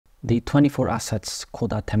The 24 Assets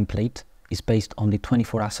Coda template is based on the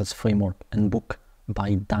 24 Assets framework and book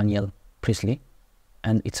by Daniel Priestley,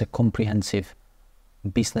 and it's a comprehensive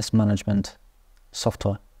business management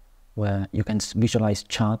software where you can visualize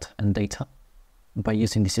chart and data by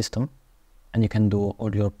using the system, and you can do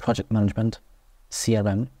all your project management,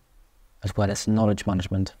 CRM, as well as knowledge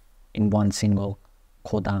management in one single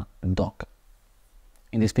Coda doc.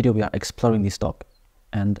 In this video, we are exploring this doc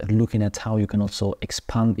and looking at how you can also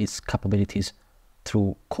expand its capabilities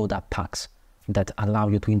through Coda packs that allow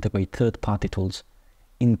you to integrate third-party tools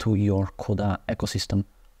into your Coda ecosystem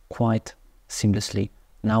quite seamlessly,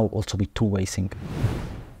 now also with two-way sync.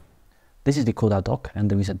 This is the Coda doc,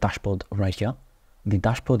 and there is a dashboard right here. The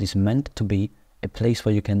dashboard is meant to be a place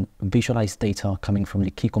where you can visualize data coming from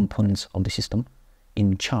the key components of the system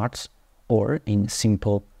in charts or in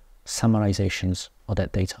simple summarizations of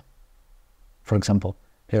that data. For example,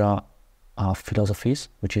 here are our philosophies,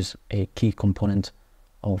 which is a key component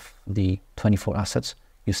of the 24 assets.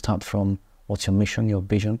 You start from what's your mission, your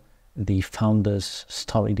vision, the founder's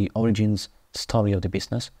story, the origins story of the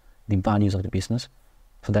business, the values of the business.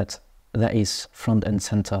 So that is front and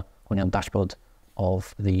center on your dashboard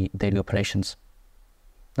of the daily operations.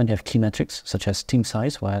 Then you have key metrics such as team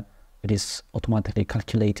size, where it is automatically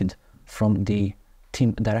calculated from the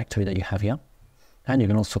team directory that you have here. And you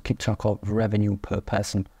can also keep track of revenue per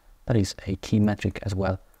person. That is a key metric as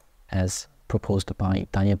well, as proposed by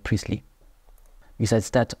Daniel Priestley.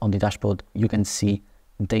 Besides that, on the dashboard, you can see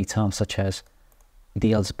data such as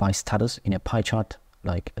deals by status in a pie chart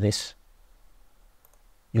like this.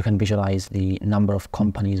 You can visualize the number of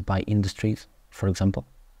companies by industries, for example.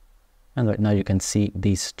 And right now you can see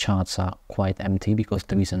these charts are quite empty because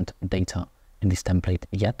there isn't data in this template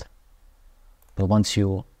yet. But once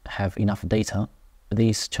you have enough data,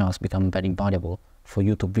 these charts become very valuable for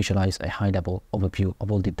you to visualize a high-level overview of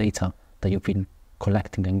all the data that you've been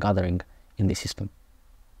collecting and gathering in the system.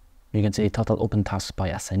 You can see total open tasks by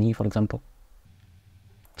assignee, for example.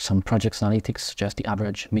 Some projects analytics, such as the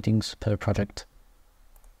average meetings per project,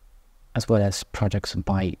 as well as projects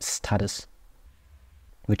by status,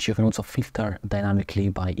 which you can also filter dynamically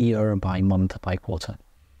by year, by month, by quarter.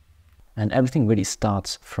 And everything really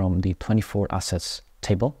starts from the 24 assets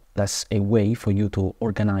table. That's a way for you to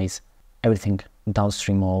organize everything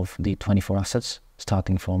downstream of the 24 assets,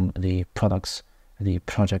 starting from the products, the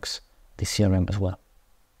projects, the CRM as well.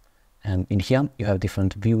 And in here, you have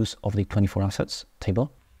different views of the 24 assets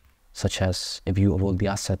table, such as a view of all the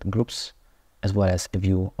asset groups, as well as a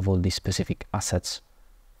view of all the specific assets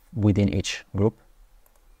within each group.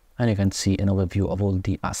 And you can see an overview of all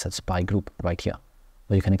the assets by group right here,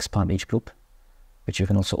 where you can expand each group, which you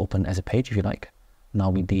can also open as a page if you like, now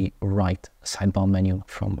with the right sidebar menu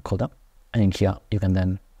from Coda. And in here, you can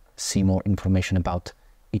then see more information about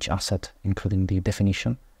each asset, including the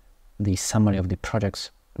definition, the summary of the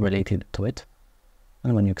projects related to it.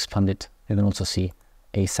 And when you expand it, you can also see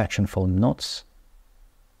a section for notes,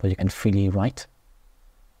 where you can freely write,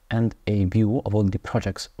 and a view of all the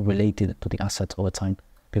projects related to the asset over time.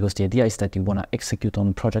 Because the idea is that you want to execute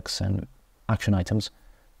on projects and action items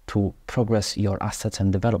to progress your assets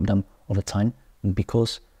and develop them over time,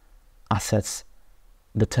 because assets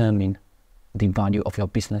determine the value of your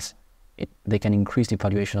business. They can increase the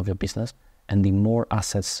valuation of your business, and the more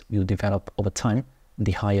assets you develop over time,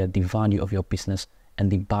 the higher the value of your business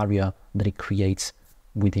and the barrier that it creates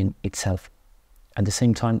within itself. At the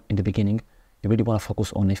same time, in the beginning, you really want to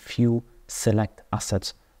focus on a few select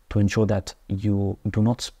assets to ensure that you do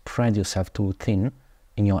not spread yourself too thin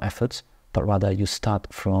in your efforts, but rather you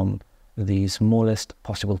start from the smallest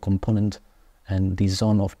possible component and the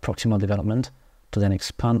zone of proximal development to then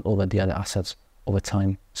expand over the other assets over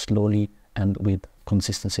time, slowly and with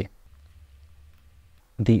consistency.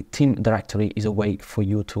 The team directory is a way for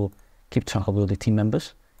you to keep track of all the team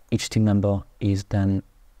members. Each team member is then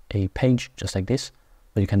a page just like this,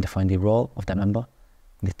 where you can define the role of that member,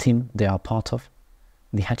 the team they are part of,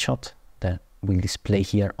 the headshot that will display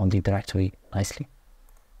here on the directory nicely,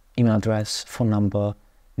 email address, phone number,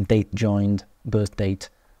 date joined, birth date,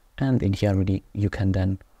 and in here really you can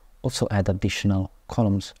then also add additional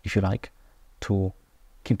columns if you like to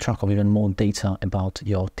keep track of even more data about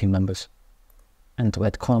your team members. And to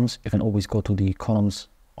add columns, you can always go to the columns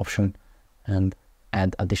option and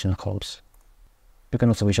add additional columns. You can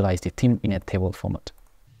also visualize the team in a table format.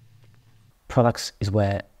 Products is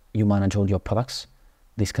where you manage all your products.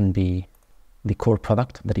 This can be the core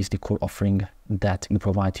product, that is the core offering that you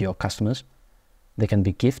provide to your customers. They can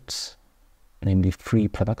be gifts, namely free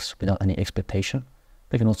products without any expectation.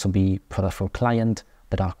 They can also be products for client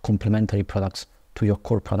that are complementary products to your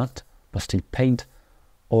core product, but still paid,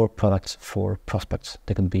 or products for prospects.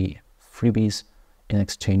 They could be freebies in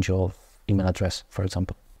exchange of email address, for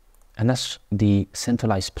example. And that's the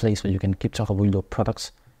centralized place where you can keep track of all your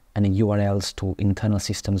products and the URLs to internal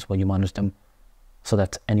systems where you manage them, so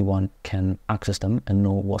that anyone can access them and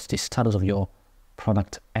know what's the status of your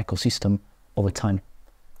product ecosystem over time,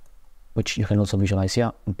 which you can also visualize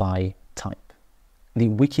here by type. The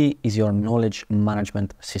wiki is your knowledge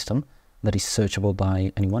management system that is searchable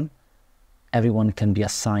by anyone. Everyone can be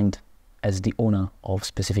assigned as the owner of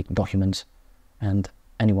specific documents, and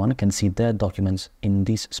anyone can see their documents in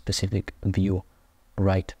this specific view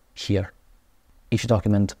right here. Each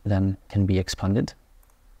document then can be expanded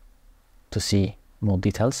to see more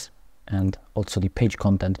details, and also the page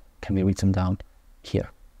content can be written down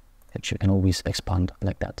here, which you can always expand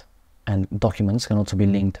like that. And documents can also be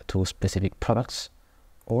linked to specific products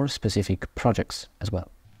or specific projects as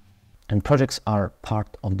well. And projects are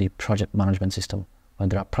part of the project management system, where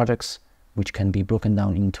there are projects which can be broken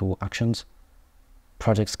down into actions.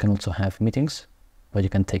 Projects can also have meetings where you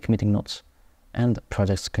can take meeting notes, and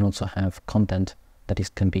projects can also have content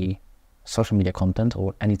that can be social media content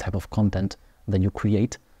or any type of content that you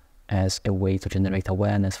create as a way to generate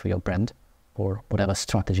awareness for your brand or whatever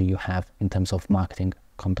strategy you have in terms of marketing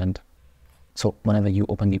content. So whenever you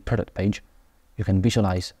open the product page, you can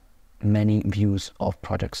visualize many views of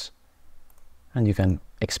projects, and you can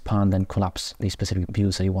expand and collapse the specific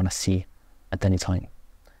views that you want to see at any time.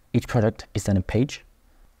 Each project is then a page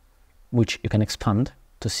which you can expand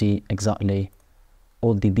to see exactly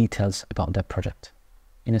all the details about that project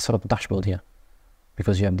in a sort of dashboard here,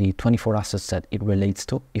 because you have the 24 assets that it relates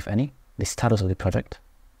to, if any, the status of the project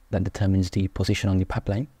that determines the position on the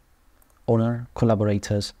pipeline, owner,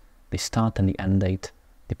 collaborators, the start and the end date,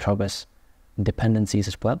 the progress, dependencies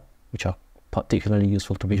as well, which are particularly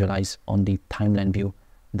useful to visualize on the timeline view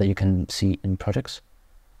that you can see in projects.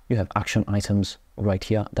 You have action items right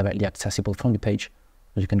here, directly accessible from the page,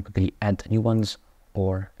 where you can quickly add new ones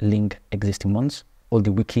or link existing ones. All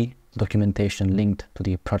the wiki documentation linked to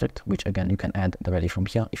the project, which again you can add directly from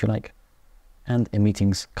here if you like, and a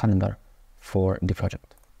meetings calendar for the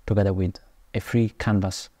project, together with a free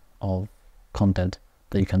canvas of content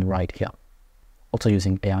that you can write here. Also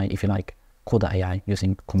using AI if you like, Coda AI,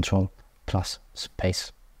 using Control plus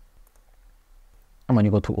space. And when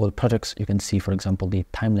you go to all projects, you can see, for example, the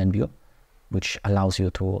timeline view, which allows you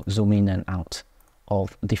to zoom in and out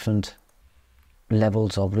of different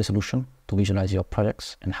levels of resolution to visualize your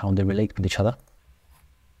projects and how they relate with each other.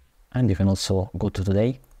 And you can also go to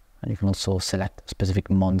today, and you can also select specific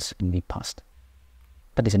months in the past.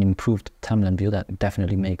 That is an improved timeline view that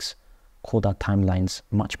definitely makes Coda timelines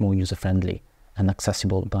much more user-friendly and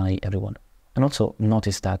accessible by everyone. And also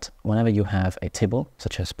notice that whenever you have a table,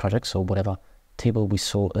 such as projects or whatever table we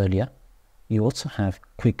saw earlier, you also have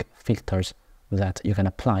quick filters that you can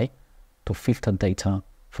apply to filter data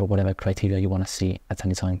for whatever criteria you want to see at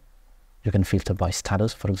any time. You can filter by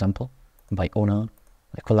status, for example, by owner,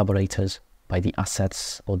 by collaborators, by the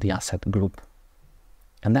assets or the asset group.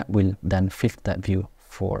 And that will then filter that view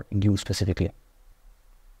for you specifically.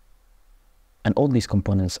 And all these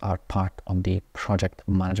components are part of the project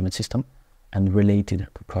management system and related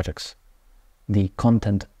to projects. The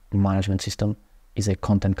content management system is a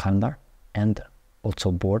content calendar and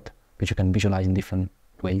also board, which you can visualize in different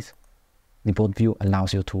ways. The board view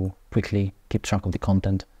allows you to quickly keep track of the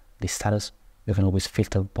content, the status. You can always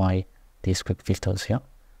filter by these quick filters here,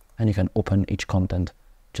 and you can open each content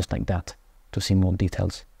just like that to see more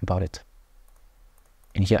details about it.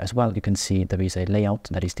 In here as well, you can see there is a layout,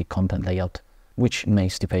 that is the content layout, which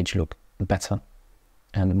makes the page look better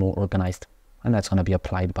and more organized. And that's going to be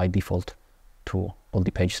applied by default to all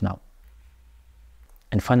the pages now.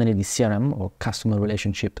 And finally, the CRM, or Customer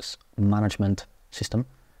Relationships Management System,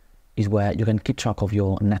 is where you can keep track of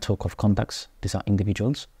your network of contacts. These are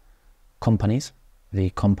individuals, companies,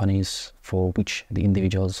 the companies for which the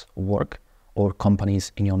individuals work, or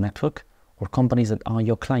companies in your network, or companies that are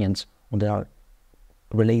your clients, or that are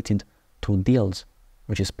related to deals,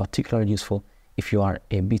 which is particularly useful if you are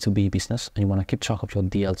a B2B business and you want to keep track of your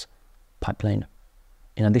deals pipeline.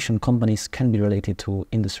 In addition, companies can be related to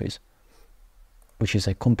industries, which is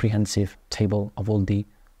a comprehensive table of all the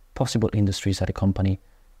possible industries that a company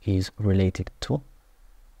is related to.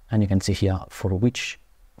 And you can see here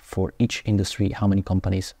for each industry how many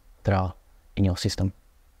companies there are in your system.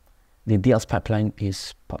 The deals pipeline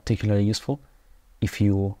is particularly useful if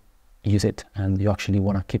you use it and you actually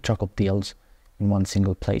want to keep track of deals in one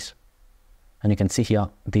single place. And you can see here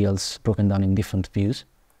deals broken down in different views.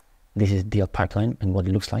 This is deal pipeline and what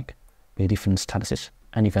it looks like with different statuses.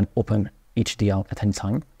 And you can open each deal at any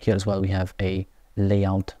time. Here as well we have a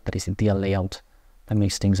layout, that is a DL layout, that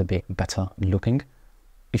makes things a bit better looking.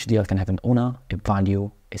 Each DL can have an owner, a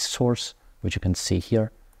value, a source, which you can see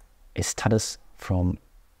here, a status from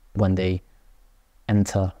when they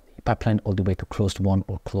enter the pipeline all the way to closed won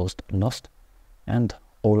or closed lost, and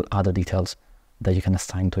all other details that you can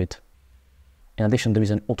assign to it. In addition, there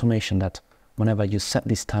is an automation that whenever you set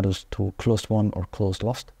the status to closed won or closed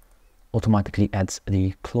lost, automatically adds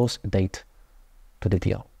the close date to the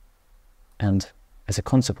deal. And as a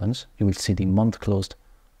consequence, you will see the month closed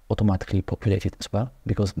automatically populated as well,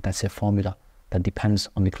 because that's a formula that depends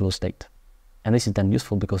on the close date. And this is then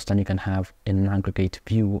useful because then you can have an aggregate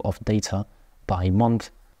view of data by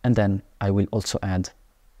month, and then I will also add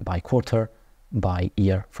by quarter, by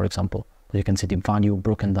year, for example. So you can see the value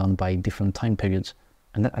broken down by different time periods,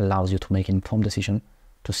 and that allows you to make an informed decision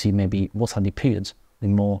to see maybe what are the periods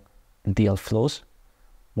with more DL flows,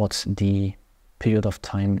 what's the period of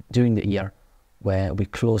time during the year where we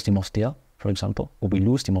close the most DL, for example, or we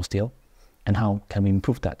lose the most DL, and how can we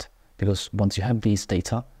improve that? Because once you have these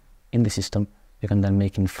data in the system, you can then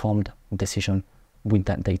make informed decision with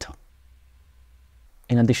that data.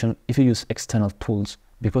 In addition, if you use external tools,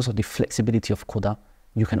 because of the flexibility of Coda,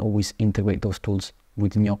 you can always integrate those tools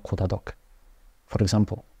within your Coda doc. For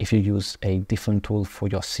example, if you use a different tool for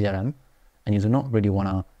your CRM and you do not really want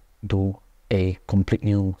to do a complete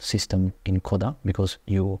new system in Coda because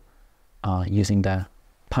you are using the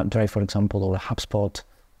Pipedrive, for example, or a HubSpot,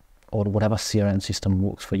 or whatever CRM system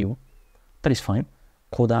works for you, that is fine.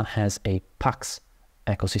 Coda has a PAX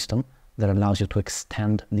ecosystem that allows you to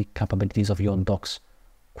extend the capabilities of your docs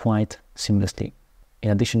quite seamlessly.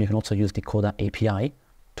 In addition, you can also use the Coda API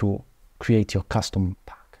to create your custom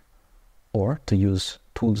pack, or to use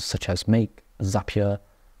tools such as Make, Zapier,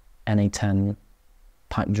 NA10,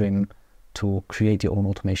 Pipedream to create your own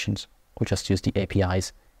automations, or just use the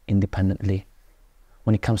APIs independently.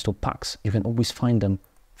 When it comes to packs, you can always find them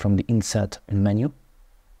from the insert menu,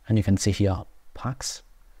 and you can see here packs.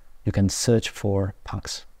 You can search for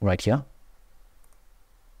packs right here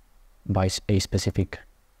by a specific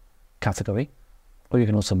category, or you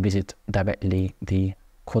can also visit directly the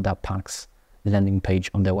Coda packs landing page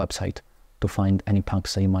on their website to find any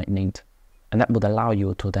packs that you might need. And that would allow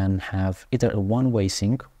you to then have either a one-way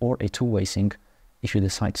sync or a two-way sync, if you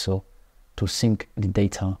decide so, to sync the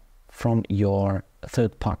data from your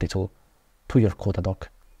third-party tool to your Coda doc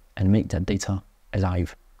and make that data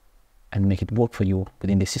alive and make it work for you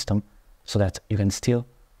within the system, so that you can still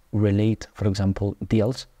relate, for example,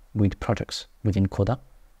 deals with projects within Coda,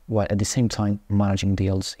 while at the same time managing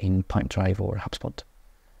deals in Pipedrive or HubSpot.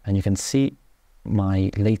 And you can see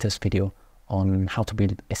my latest video on how to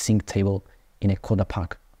build a sync table in a Coda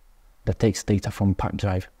pack that takes data from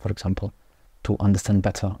Pipedrive, for example, to understand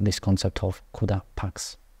better this concept of Coda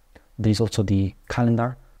packs. There is also the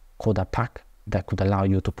calendar Coda pack that could allow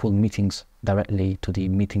you to pull meetings directly to the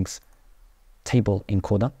meetings table in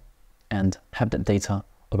Coda and have that data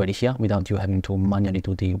already here without you having to manually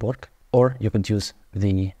do the work. Or you could use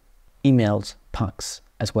the emails packs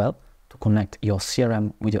as well to connect your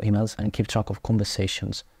CRM with your emails and keep track of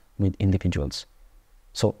conversations with individuals.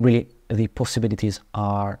 So really, the possibilities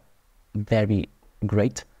are very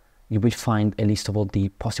great. You will find a list of all the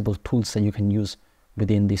possible tools that you can use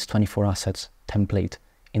within this 24 assets template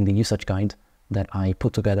in the usage guide that I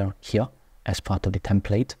put together here as part of the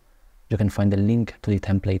template. You can find the link to the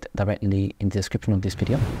template directly in the description of this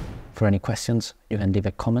video. For any questions, you can leave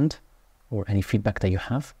a comment or any feedback that you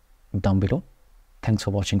have down below. Thanks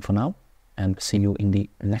for watching for now, and see you in the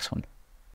next one.